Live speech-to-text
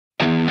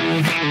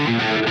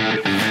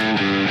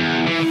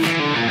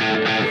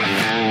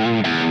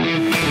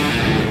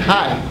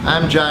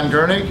I'm John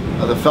Gurnig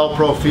of the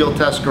Fel-Pro Field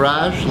Test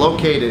Garage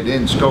located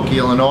in Skokie,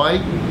 Illinois.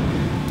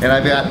 And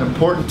I've got an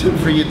important tip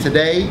for you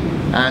today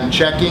on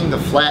checking the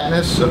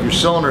flatness of your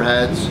cylinder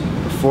heads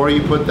before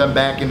you put them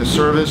back into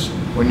service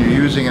when you're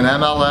using an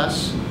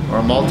MLS or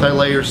a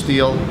multi-layer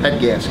steel head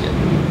gasket.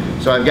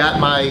 So I've got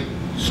my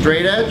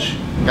straight edge,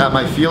 got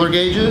my feeler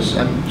gauges.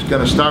 I'm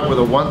going to start with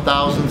a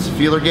 1/1000th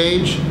feeler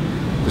gauge.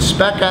 The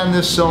spec on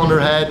this cylinder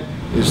head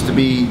is to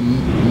be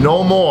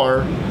no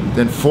more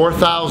than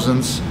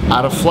 4/1000ths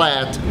out of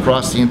flat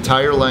across the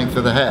entire length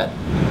of the head.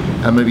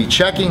 I'm going to be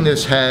checking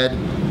this head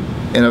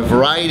in a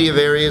variety of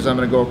areas. I'm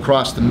going to go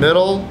across the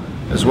middle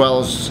as well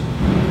as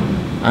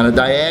on a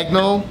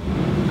diagonal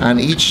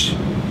on each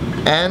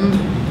end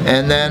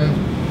and then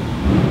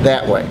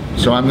that way.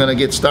 So I'm going to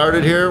get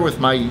started here with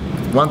my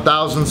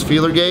 1/1000th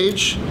feeler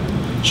gauge,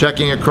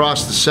 checking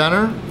across the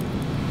center.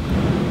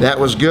 That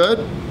was good.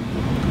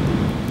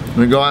 I'm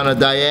going to go on a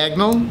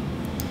diagonal.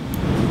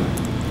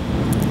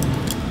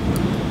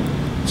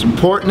 It's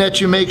important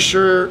that you make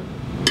sure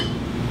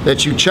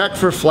that you check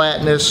for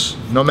flatness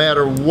no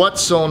matter what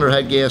cylinder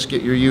head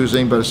gasket you're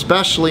using, but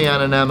especially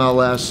on an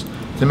MLS,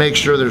 to make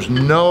sure there's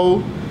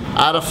no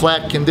out of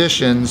flat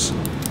conditions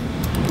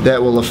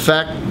that will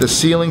affect the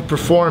sealing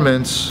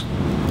performance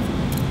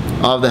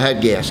of the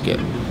head gasket.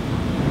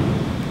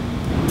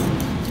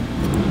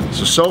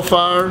 So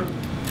far,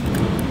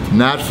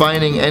 not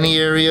finding any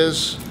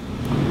areas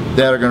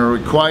that are going to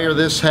require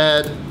this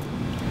head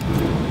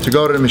to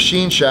go to the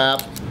machine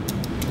shop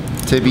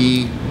to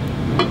be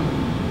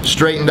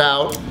straightened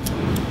out.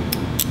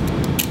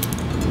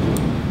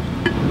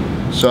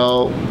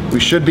 So we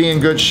should be in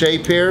good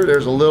shape here.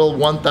 There's a little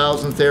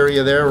 1/1000th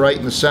area there right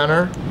in the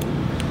center,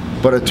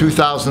 but a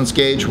 2/1000ths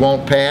gauge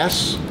won't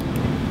pass.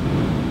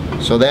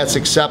 So that's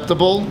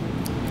acceptable.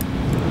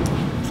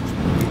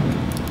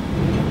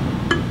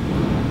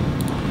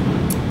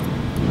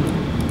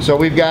 So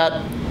we've got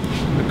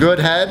a good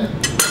head.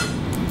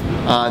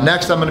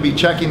 Next I'm going to be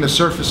checking the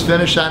surface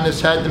finish on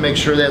this head to make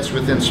sure that's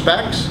within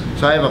specs.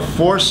 So I have a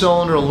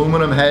 4-cylinder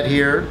aluminum head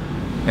here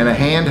and a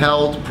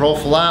handheld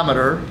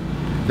profilometer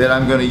that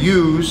I'm going to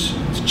use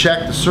to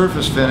check the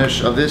surface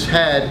finish of this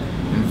head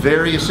in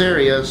various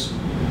areas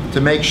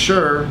to make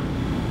sure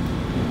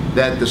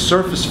that the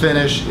surface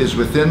finish is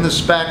within the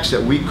specs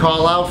that we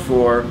call out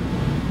for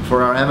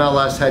our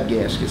MLS head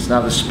gaskets.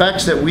 Now the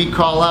specs that we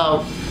call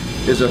out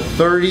is a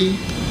 30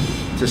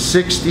 to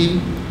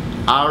 60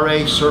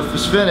 RA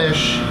surface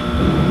finish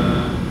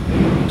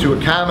to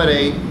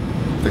accommodate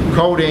the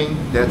coating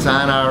that's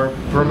on our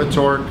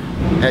Permatorque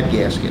head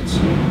gaskets.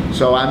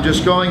 So I'm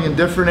just going in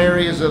different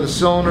areas of the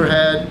cylinder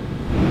head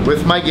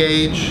with my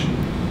gauge,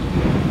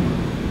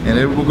 and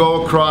it will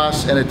go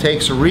across and it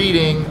takes a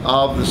reading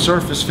of the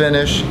surface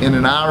finish in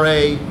an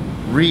RA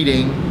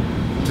reading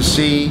to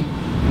see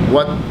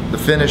what the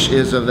finish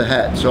is of the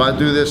head. So I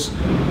do this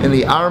in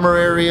the armor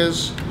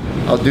areas,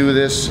 I'll do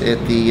this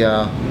at the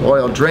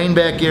oil drain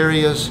back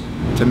areas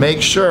to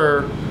make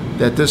sure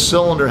that this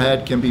cylinder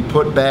head can be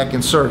put back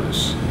in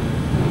service.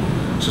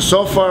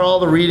 So far all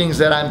the readings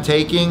that I'm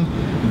taking,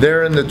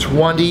 they're in the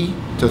 20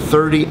 to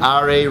 30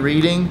 RA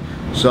reading.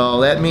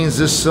 So that means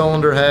this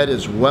cylinder head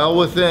is well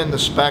within the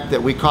spec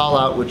that we call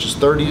out, which is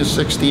 30 to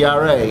 60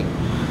 RA.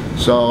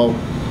 So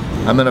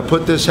I'm going to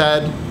put this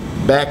head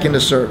back into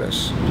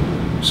service.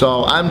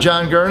 So I'm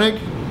John Gurnig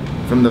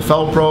from the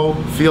Fel-Pro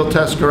Field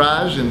Test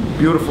Garage in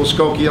beautiful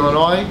Skokie,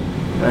 Illinois,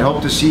 and I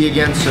hope to see you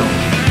again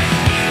soon.